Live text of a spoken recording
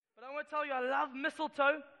want to tell you, I love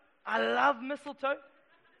mistletoe. I love mistletoe.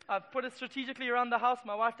 I've put it strategically around the house.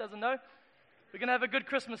 My wife doesn't know. We're going to have a good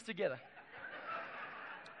Christmas together.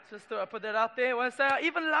 Just thought I'd put that out there. I want to say, I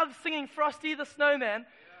even love singing Frosty the Snowman.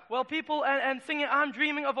 Well, people, and singing I'm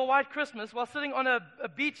Dreaming of a White Christmas while sitting on a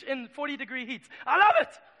beach in 40-degree heat. I love it.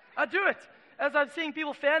 I do it. As I'm seeing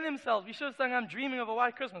people fan themselves, we should have sung I'm Dreaming of a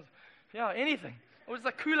White Christmas. Yeah, anything. Or just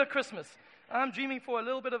a cooler Christmas. I'm dreaming for a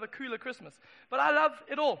little bit of a cooler Christmas. But I love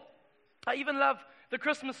it all. I even love the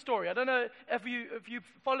Christmas story. I don't know if you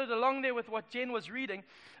followed along there with what Jen was reading,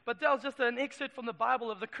 but that was just an excerpt from the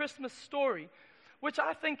Bible of the Christmas story, which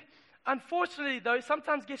I think, unfortunately, though,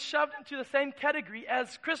 sometimes gets shoved into the same category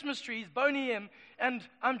as Christmas trees, Boney M, and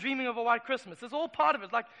I'm Dreaming of a White Christmas. It's all part of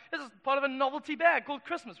it. Like, this is part of a novelty bag called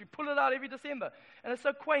Christmas. We pull it out every December. And it's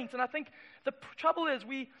so quaint. And I think the trouble is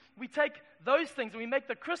we take those things and we make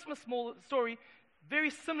the Christmas story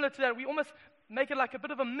very similar to that. We almost make it like a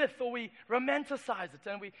bit of a myth, or we romanticize it.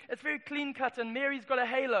 And it's very clean cut, and Mary's got a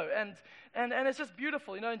halo. And it's just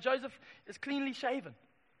beautiful, you know. And Joseph is cleanly shaven.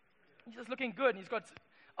 He's just looking good, and he's got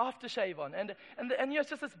aftershave on, and you know, it's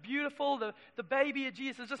just this beautiful, the baby of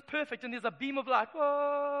Jesus is just perfect, and there's a beam of light.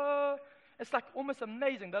 Whoa! It's like almost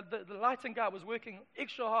amazing. The lighting guy was working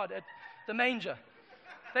extra hard at the manger.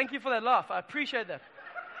 Thank you for that laugh. I appreciate that.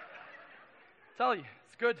 Tell you,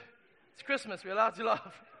 it's good. It's Christmas. We're allowed to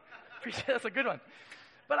laugh. Appreciate that's a good one.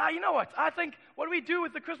 But you know what? I think what we do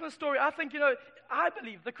with the Christmas story, I think, you know, I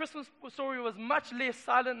believe the Christmas story was much less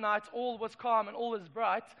silent night, all was calm and all was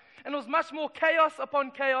bright. And it was much more chaos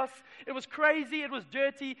upon chaos. It was crazy, it was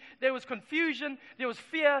dirty, there was confusion, there was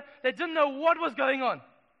fear. They didn't know what was going on.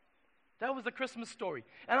 That was the Christmas story.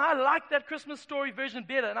 And I like that Christmas story version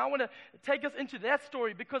better. And I want to take us into that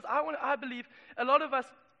story because I believe a lot of us,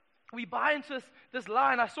 we buy into this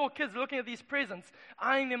lie. And I saw kids looking at these presents,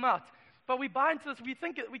 eyeing them out. But we buy into this,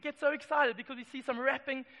 we get so excited because we see some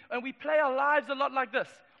wrapping, and we play our lives a lot like this.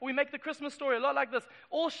 Or we make the Christmas story a lot like this,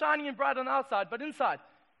 all shiny and bright on the outside, but inside,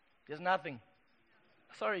 there's nothing.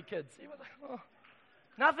 Sorry, kids.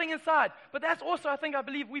 Nothing inside. But that's also, I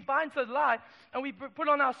believe, we buy into the lie, and we put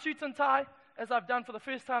on our suit and tie, as I've done for the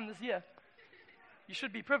first time this year. You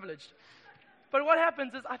should be privileged. But what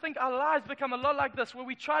happens is, I think our lives become a lot like this, where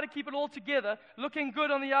we try to keep it all together, looking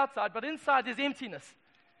good on the outside, but inside there's emptiness.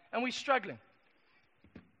 And we're struggling.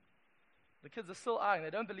 The kids are still eyeing. They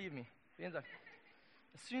don't believe me. As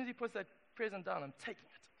soon as he puts that present down, I'm taking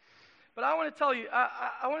it. But I want to tell you,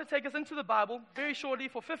 I want to take us into the Bible very shortly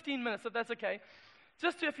for 15 minutes, if that's okay.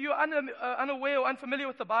 Just if you're unaware or unfamiliar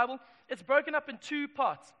with the Bible, it's broken up in two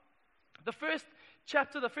parts. The first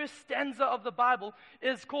chapter, the first stanza of the Bible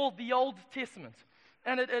is called the Old Testament.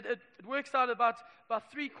 And it works out about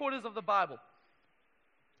 3/4 of the Bible.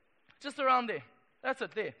 Just around there. That's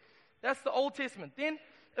it there. That's the Old Testament. Then,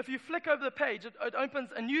 if you flick over the page, it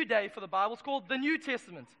opens a new day for the Bible. It's called the New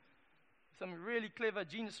Testament. Some really clever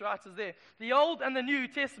genius writers there. The Old and the New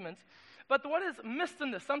Testament. But what is missed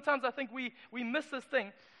in this, sometimes I think we miss this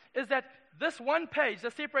thing, is that this one page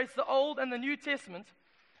that separates the Old and the New Testament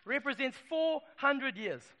represents 400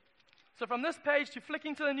 years. So from this page to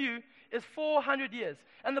flicking to the New is 400 years.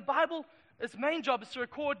 And the Bible, its main job is to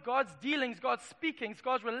record God's dealings, God's speakings,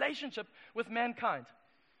 God's relationship with mankind.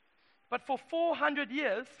 But for 400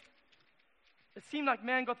 years, it seemed like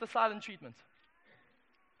man got the silent treatment.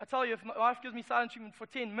 I tell you, if my wife gives me silent treatment for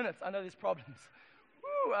 10 minutes, I know there's problems.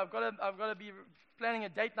 Woo, I've got to be planning a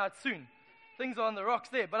date night soon. Things are on the rocks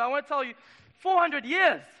there. But I want to tell you, 400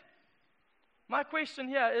 years. My question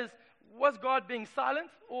here is, was God being silent,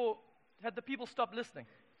 or had the people stopped listening?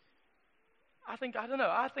 I don't know.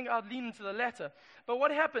 I think I'd lean into the latter. But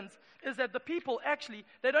what happens is that the people actually,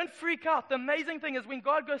 they don't freak out. The amazing thing is when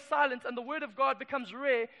God goes silent and the word of God becomes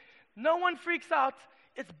rare, no one freaks out.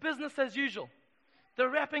 It's business as usual. The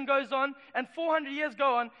rapping goes on, and 400 years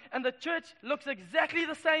go on, and the church looks exactly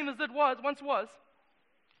the same as it once was,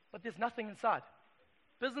 but there's nothing inside.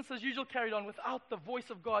 Business as usual carried on without the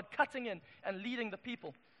voice of God cutting in and leading the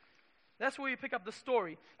people. That's where we pick up the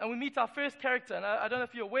story. And we meet our first character. And I don't know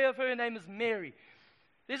if you're aware of her. Her name is Mary.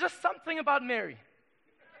 There's just something about Mary.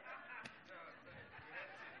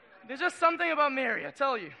 There's just something about Mary, I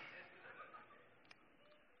tell you.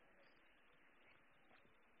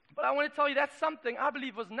 But I want to tell you that something, I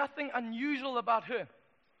believe, was nothing unusual about her.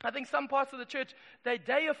 I think some parts of the church, they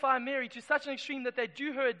deify Mary to such an extreme that they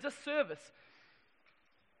do her a disservice.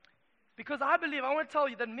 Because I want to tell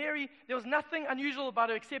you that Mary, there was nothing unusual about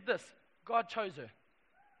her except this. God chose her.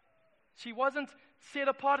 She wasn't set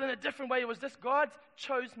apart in a different way. It was just God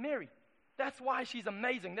chose Mary. That's why she's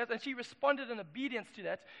amazing. And she responded in obedience to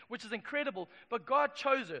that, which is incredible. But God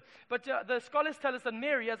chose her. But the scholars tell us that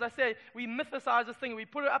Mary, as I say, we mythicize this thing. We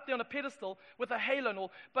put her up there on a pedestal with a halo and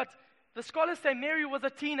all. But the scholars say Mary was a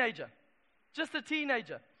teenager. Just a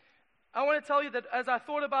teenager. I want to tell you that as I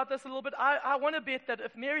thought about this a little bit, I want to bet that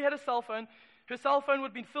if Mary had a cell phone, her cell phone would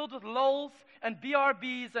have been filled with LOLs and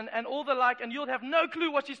BRBs and all the like, and you'd have no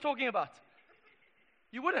clue what she's talking about.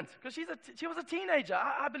 You wouldn't, because she was a teenager.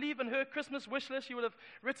 I believe in her Christmas wish list, she would have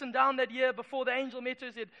written down that year before the angel met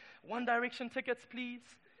her, said, One Direction tickets, please.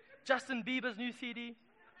 Justin Bieber's new CD,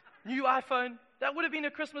 new iPhone. That would have been her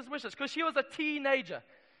Christmas wish list, because she was a teenager.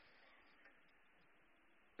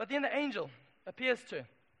 But then the angel appears to her.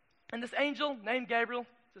 And this angel, named Gabriel,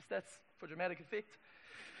 just that's for dramatic effect.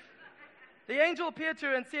 The angel appeared to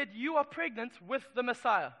her and said, You are pregnant with the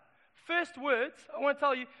Messiah. First words, I want to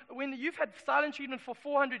tell you, when you've had silent treatment for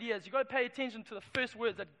 400 years, you've got to pay attention to the first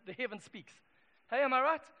words that the heaven speaks. Hey, am I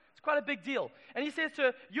right? It's quite a big deal. And he says to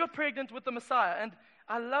her, You're pregnant with the Messiah. And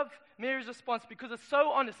I love Mary's response because it's so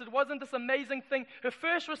honest. It wasn't this amazing thing. Her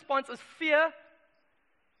first response is fear,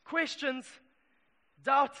 questions,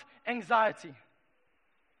 doubt, anxiety.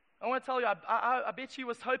 I want to tell you, I bet she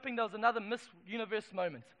was hoping there was another Miss Universe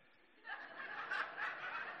moment.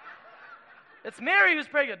 It's Mary who's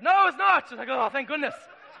pregnant. No, it's not. She's like, oh, thank goodness.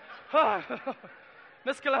 Oh,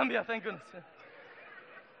 Miss Columbia, thank goodness.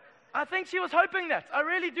 I think she was hoping that. I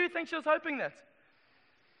really do think she was hoping that.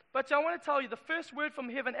 But I want to tell you, the first word from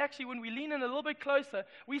heaven, actually, when we lean in a little bit closer,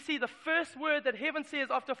 we see the first word that heaven says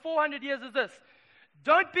after 400 years is this.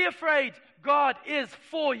 Don't be afraid. God is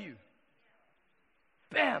for you.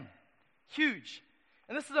 Bam. Huge.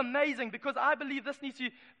 And this is amazing because I believe this needs to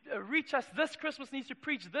reach us. This Christmas needs to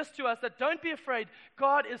preach this to us, that don't be afraid.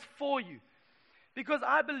 God is for you. Because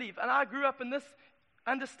I believe, and I grew up in this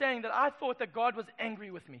understanding that I thought that God was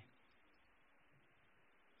angry with me.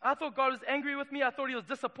 I thought God was angry with me. I thought he was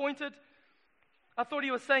disappointed. I thought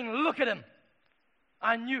he was saying, look at him.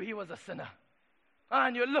 I knew he was a sinner. I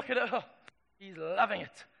knew, look at it. Oh, he's loving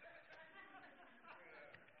it.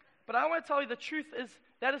 But I want to tell you the truth is,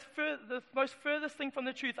 that is the most furthest thing from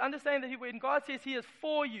the truth. Understanding that when God says he is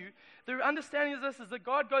for you, the understanding of this is that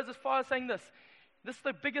God goes as far as saying this. This is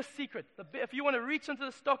the biggest secret. If you want to reach into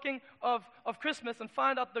the stocking of Christmas and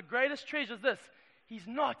find out the greatest treasure is this. He's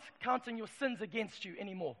not counting your sins against you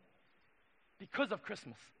anymore. Because of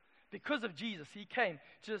Christmas. Because of Jesus, he came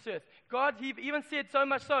to this earth. God, he even said so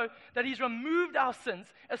much so that he's removed our sins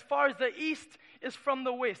as far as the east is from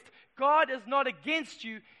the west. God is not against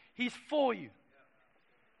you. He's for you.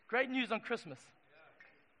 Great news on Christmas.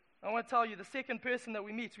 I want to tell you, the second person that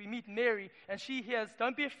we meet Mary, and she hears,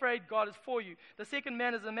 don't be afraid, God is for you. The second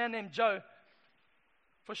man is a man named Joe.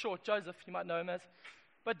 For short, Joseph, you might know him as.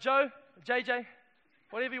 But Joe, JJ,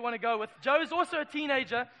 whatever you want to go with. Joe is also a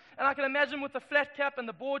teenager, and I can imagine with the flat cap and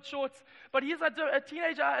the board shorts. But he's a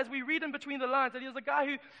teenager, as we read in between the lines, that he was a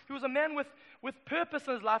guy who was a man with purpose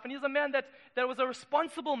in his life, and he's a man that was a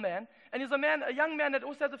responsible man, and he's a young man that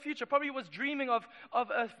also has a future. Probably was dreaming of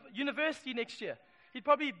a university next year. He'd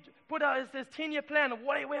probably put out his 10-year plan of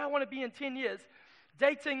where I want to be in 10 years,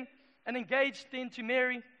 dating and engaged then to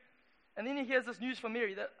Mary. And then he hears this news from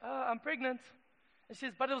Mary that, I'm pregnant. And she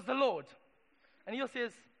says, but it was the Lord. And he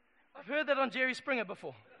says, I've heard that on Jerry Springer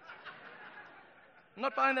before. I'm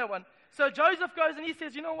not buying that one. So Joseph goes and he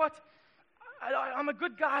says, you know what? I'm a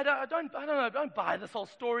good guy. I don't buy this whole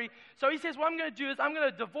story. So he says, what I'm going to do is I'm going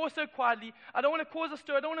to divorce her quietly. I don't want to cause a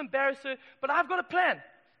stir. I don't want to embarrass her. But I've got a plan.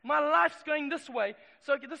 My life's going this way.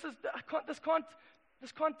 So this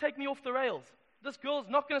can't take me off the rails. This girl's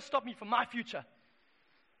not going to stop me from my future.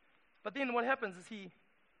 But then what happens is he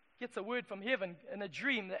gets a word from heaven in a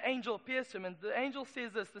dream. The angel appears to him, and the angel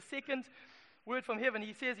says this, the second word from heaven.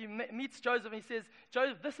 He says, he meets Joseph, and he says,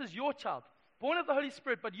 Joseph, this is your child, born of the Holy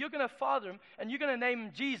Spirit, but you're going to father him, and you're going to name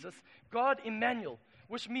him Jesus, God Emmanuel,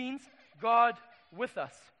 which means God with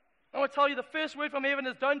us. I want to tell you, the first word from heaven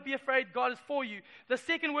is, don't be afraid, God is for you. The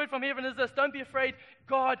second word from heaven is this, don't be afraid,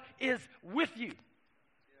 God is with you.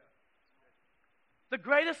 The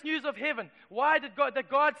greatest news of heaven. Why did that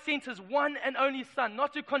God sent his one and only Son,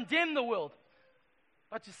 not to condemn the world,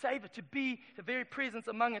 but to save it, to be the very presence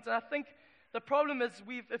among it. And I think the problem is,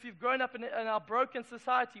 if you've grown up in our broken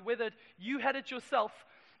society, whether you had it yourself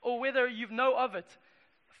or whether you know of it,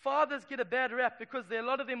 fathers get a bad rap because a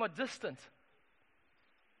lot of them are distant.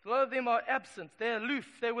 A lot of them are absent. They're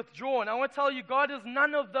aloof. They're withdrawn. I want to tell you, God is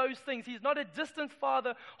none of those things. He's not a distant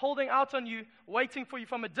father holding out on you, waiting for you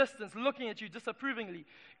from a distance, looking at you disapprovingly.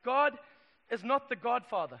 God is not the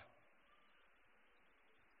Godfather.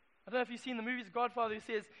 I don't know if you've seen the movies Godfather, who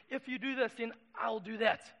says, if you do this, then I'll do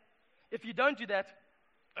that. if you don't do that,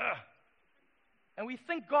 ugh. And we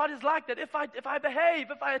think God is like that. If I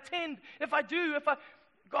behave, if I attend, if I do,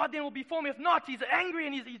 God then will be for me. If not, He's angry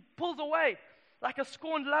and he pulls away like a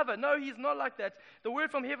scorned lover. No, He's not like that. The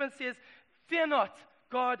word from heaven says, fear not,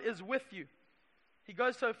 God is with you. He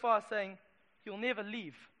goes so far saying, He'll never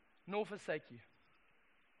leave nor forsake you.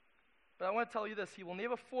 But I want to tell you this, He will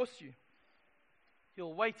never force you.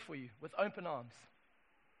 He'll wait for you with open arms.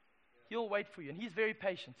 He'll wait for you, and He's very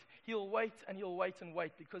patient. He'll wait and He'll wait and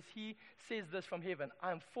wait because He says this from heaven,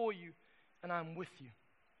 I am for you and I am with you.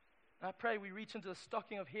 And I pray we reach into the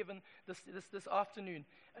stocking of heaven this afternoon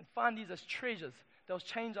and find these as treasures that will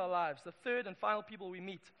change our lives. The third and final people we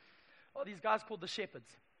meet are these guys called the shepherds.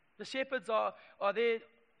 The shepherds are there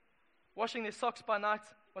washing their socks by night.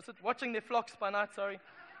 Watching their flocks by night, sorry.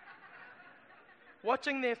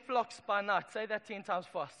 Watching their flocks by night. Say that 10 times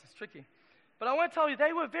fast. It's tricky. But I want to tell you,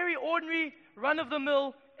 they were very ordinary,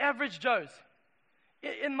 run-of-the-mill, average Joes.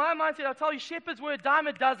 In my mindset, I'll tell you, shepherds were a dime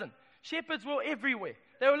a dozen. Shepherds were everywhere.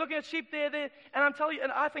 They were looking at sheep there, and I'm telling you,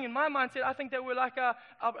 and I think in my mindset, I think they were like a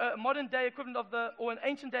modern-day equivalent or an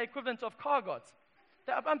ancient-day equivalent of car guards.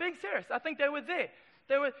 I'm being serious. I think they were there.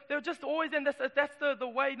 They were just always in. That's the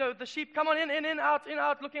way. The sheep come on in,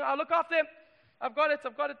 out, looking. I'll look after them. I've got it.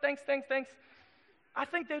 Thanks. I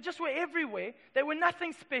think they just were everywhere. They were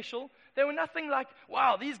nothing special. They were nothing like,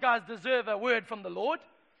 wow, these guys deserve a word from the Lord.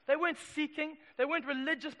 They weren't seeking. They weren't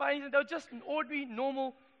religious by anything. They were just ordinary,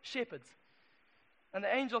 normal shepherds. And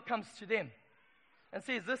the angel comes to them and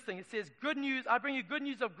says this thing. It says, good news, I bring you good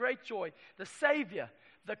news of great joy. The Savior,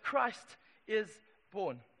 the Christ, is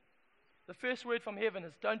born. The first word from heaven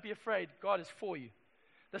is, don't be afraid, God is for you.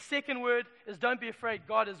 The second word is, don't be afraid,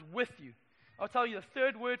 God is with you. I'll tell you, the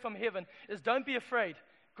third word from heaven is, don't be afraid,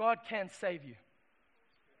 God can save you.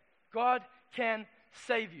 God can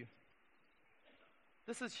save you.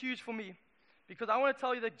 This is huge for me because I want to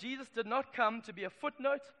tell you that Jesus did not come to be a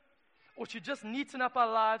footnote or to just neaten up our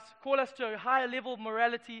lives, call us to a higher level of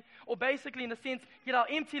morality, or basically, in a sense, get our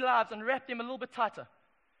empty lives and wrap them a little bit tighter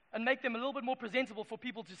and make them a little bit more presentable for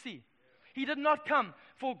people to see. He did not come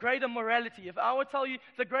for greater morality. If I would tell you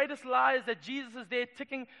the greatest lie is that Jesus is there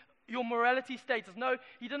ticking your morality status. No,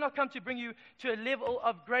 He did not come to bring you to a level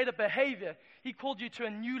of greater behavior. He called you to a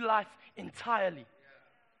new life entirely.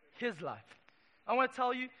 His life. I want to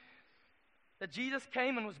tell you that Jesus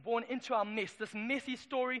came and was born into our mess. This messy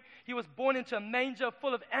story. He was born into a manger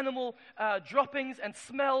full of animal droppings and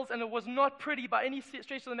smells, and it was not pretty by any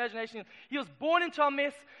stretch of the imagination. He was born into our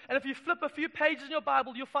mess, and if you flip a few pages in your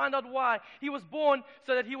Bible, you'll find out why. He was born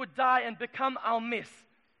so that He would die and become our mess.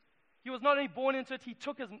 He was not only born into it, He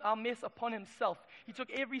took our mess upon Himself. He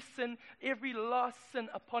took every sin, every last sin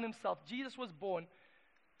upon Himself. Jesus was born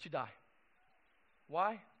to die.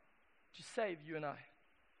 Why? To save you and I.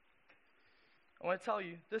 I want to tell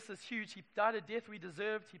you, this is huge. He died a death we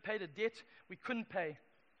deserved. He paid a debt we couldn't pay,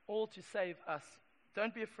 all to save us.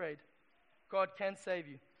 Don't be afraid. God can save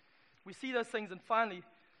you. We see those things, and finally,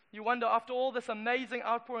 you wonder, after all this amazing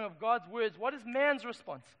outpouring of God's words, what is man's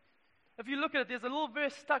response? If you look at it, there's a little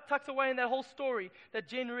verse tucked away in that whole story that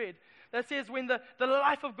Jen read that says when the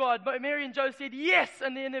life of God, Mary and Joseph said yes,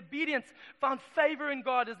 and in obedience found favor in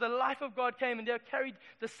God as the life of God came and they carried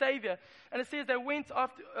the Savior. And it says they went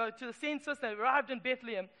after, to the census, they arrived in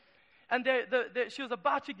Bethlehem, and she was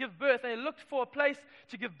about to give birth, and they looked for a place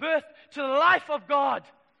to give birth to the life of God,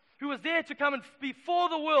 who was there to come and be for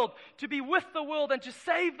the world, to be with the world, and to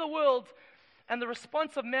save the world. And the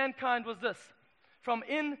response of mankind was this: from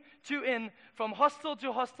in to in, from hostile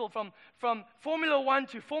to hostile, from Formula One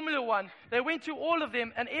to Formula One. They went to all of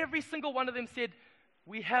them, and every single one of them said,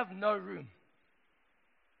 we have no room.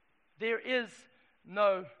 There is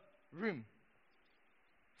no room.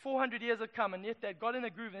 400 years had come, and yet they got in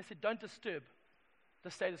a groove, and they said, don't disturb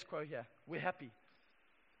the status quo here. We're happy.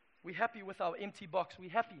 We're happy with our empty box.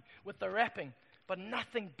 We're happy with the wrapping, but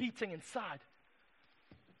nothing beating inside.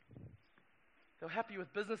 They were happy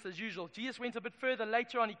with business as usual. Jesus went a bit further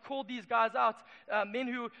later on. He called these guys out, men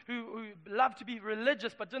who loved to be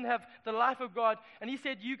religious but didn't have the life of God. And He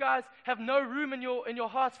said, you guys have no room in your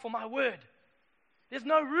hearts for my word. There's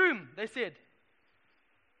no room, they said.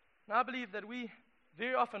 And I believe that we,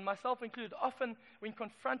 very often, myself included, often when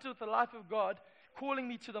confronted with the life of God, calling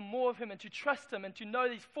me to the more of Him and to trust Him and to know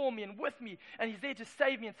that He's for me and with me and He's there to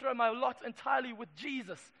save me and throw my lot entirely with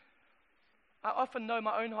Jesus, I often know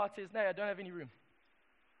my own heart says, no, I don't have any room.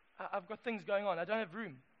 I've got things going on. I don't have room.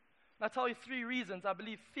 And I'll tell you 3 reasons I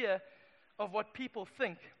believe fear of what people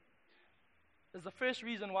think is the first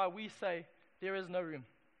reason why we say there is no room.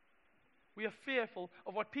 We are fearful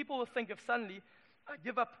of what people will think if suddenly I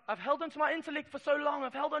give up. I've held on to my intellect for so long.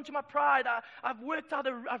 I've held on to my pride. I've worked out,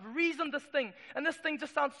 I've reasoned this thing. And this thing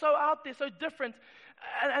just sounds so out there, so different.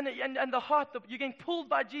 And the heart, you're getting pulled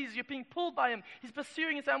by Jesus. You're being pulled by Him. He's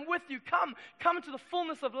pursuing you. I'm with you. Come into the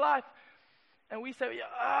fullness of life. And we say,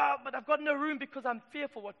 but I've got no room because I'm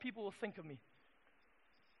fearful what people will think of me.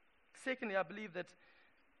 Secondly, I believe that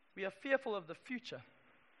we are fearful of the future.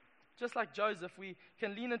 Just like Joseph, we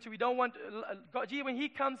can lean into, we don't want, God, when He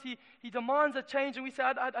comes, He demands a change, and we say,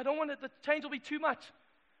 I don't want it, the change will be too much.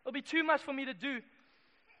 It'll be too much for me to do.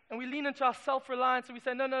 And we lean into our self-reliance, and we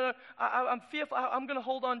say, no, I'm fearful, I'm going to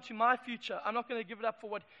hold on to my future. I'm not going to give it up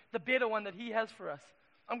for the better one that He has for us.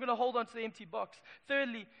 I'm going to hold on to the empty box.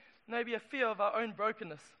 Thirdly, maybe a fear of our own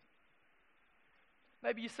brokenness.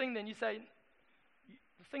 Maybe you sing there and you say,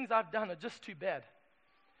 the things I've done are just too bad.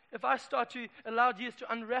 If I start to allow Jesus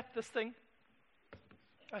to unwrap this thing,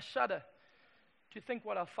 I shudder to think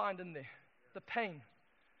what I'll find in there. The pain,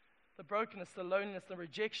 the brokenness, the loneliness, the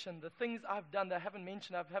rejection, the things I've done that I haven't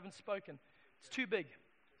mentioned, I haven't spoken. It's too big.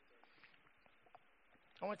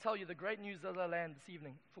 I want to tell you the great news of our land this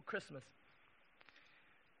evening for Christmas.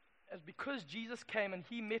 As because Jesus came and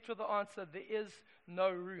He met with the answer, there is no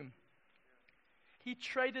room. He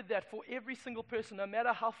traded that for every single person, no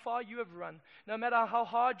matter how far you have run, no matter how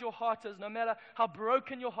hard your heart is, no matter how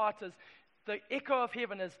broken your heart is. The echo of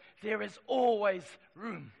heaven is, there is always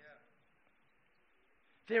room.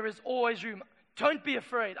 There is always room. Don't be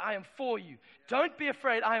afraid, I am for you. Don't be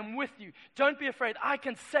afraid, I am with you. Don't be afraid, I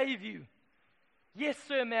can save you. Yes,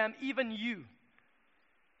 sir, ma'am, even you.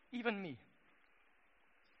 Even me.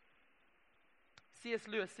 C.S.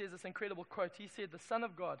 Lewis says this incredible quote. He said, the Son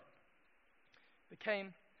of God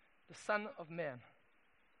became the Son of Man,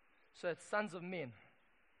 so that sons of men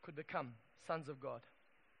could become sons of God.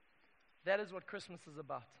 That is what Christmas is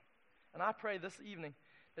about. And I pray this evening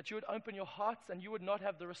that you would open your hearts and you would not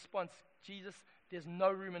have the response, Jesus, there's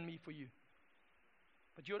no room in me for you.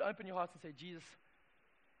 But you would open your hearts and say, Jesus,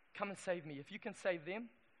 come and save me. If you can save them,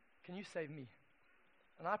 can you save me?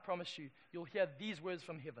 And I promise you, you'll hear these words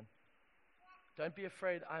from heaven. Don't be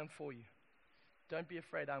afraid, I am for you. Don't be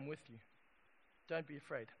afraid, I am with you. Don't be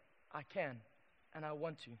afraid. I can and I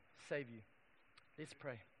want to save you. Let's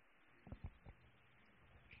pray.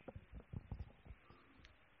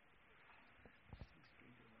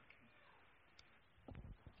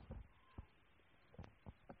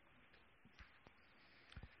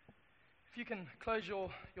 If you can close your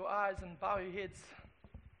eyes and bow your heads.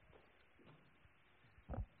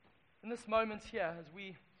 In this moment here, as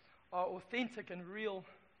we are authentic and real,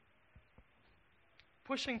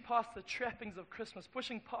 pushing past the trappings of Christmas,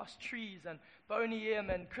 pushing past trees and Boney M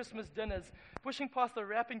and Christmas dinners, pushing past the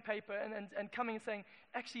wrapping paper and coming and saying,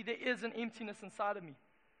 actually, there is an emptiness inside of me.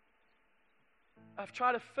 I've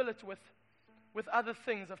tried to fill it with other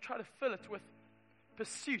things. I've tried to fill it with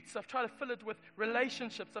pursuits. I've tried to fill it with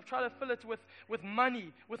relationships. I've tried to fill it with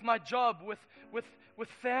money, with my job, with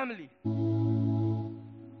family.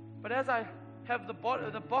 But as I have the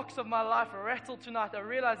box of my life rattled tonight, I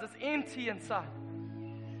realize it's empty inside.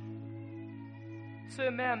 Sir,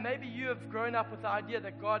 ma'am, maybe you have grown up with the idea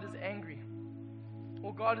that God is angry,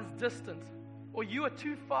 or God is distant, or you are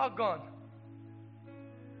too far gone.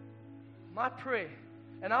 My prayer,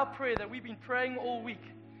 and our prayer that we've been praying all week,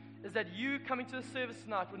 is that you coming to the service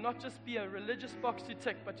tonight would not just be a religious box to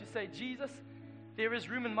tick, but to say, Jesus, there is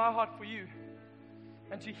room in my heart for you.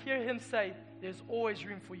 And to hear Him say, there's always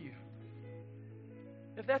room for you.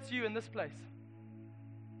 If that's you in this place,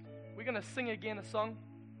 we're going to sing again a song.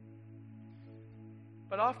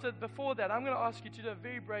 But before that, I'm going to ask you to do a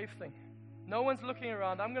very brave thing. No one's looking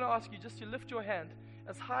around. I'm going to ask you just to lift your hand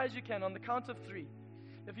as high as you can on the count of 3.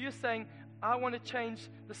 If you're saying, I want to change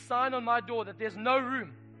the sign on my door that there's no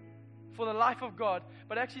room for the life of God,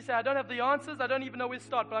 but actually say, I don't have the answers, I don't even know where to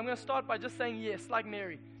start, but I'm going to start by just saying yes, like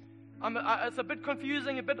Mary. It's a bit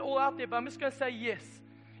confusing, a bit all out there, but I'm just going to say yes.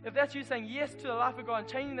 If that's you saying yes to the life of God and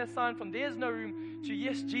changing that sign from there's no room to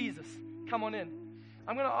yes, Jesus, come on in.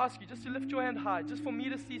 I'm going to ask you just to lift your hand high, just for me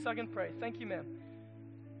to see so I can pray. Thank you, ma'am.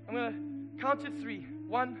 I'm going to count to 3.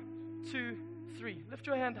 1, 2, 3. Lift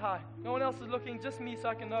your hand high. No one else is looking, just me so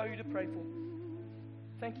I can know who to pray for.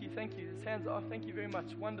 Thank you, thank you. His hands are off. Thank you very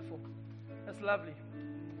much. Wonderful. That's lovely.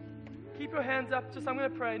 Keep your hands up. Just I'm going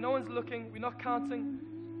to pray. No one's looking. We're not counting.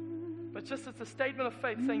 But just it's a statement of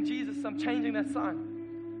faith saying, Jesus, I'm changing that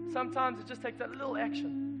sign. Sometimes it just takes that little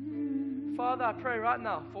action. Father, I pray right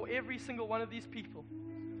now for every single one of these people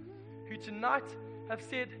who tonight have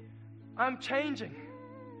said, I'm changing.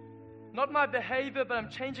 Not my behavior, but I'm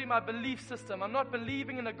changing my belief system. I'm not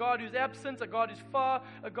believing in a God who's absent, a God who's far,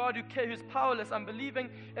 a God who's powerless. I'm believing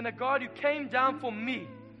in a God who came down for me.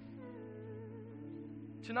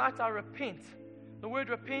 Tonight I repent. The word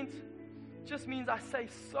repent just means I say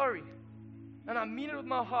sorry. And I mean it with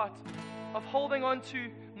my heart of holding on to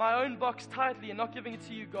my own box tightly and not giving it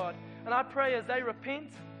to you, God. And I pray as they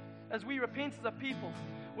repent, as we repent as a people,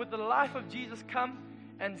 would the life of Jesus come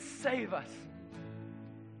and save us.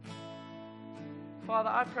 Father,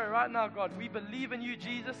 I pray right now, God, we believe in you,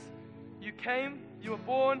 Jesus. You came, you were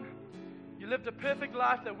born, you lived a perfect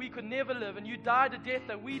life that we could never live, and you died a death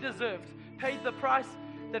that we deserved, paid the price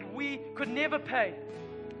that we could never pay,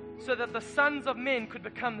 so that the sons of men could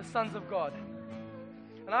become the sons of God.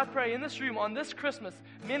 And I pray in this room on this Christmas,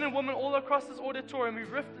 men and women all across this auditorium,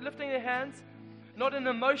 we're lifting their hands, not an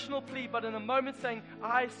emotional plea, but in a moment saying,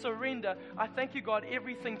 I surrender. I thank you, God,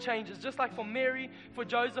 everything changes. Just like for Mary, for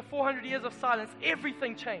Joseph, 400 years of silence,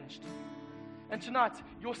 everything changed. And tonight,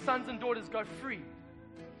 your sons and daughters go free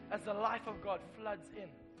as the life of God floods in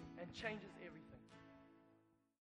and changes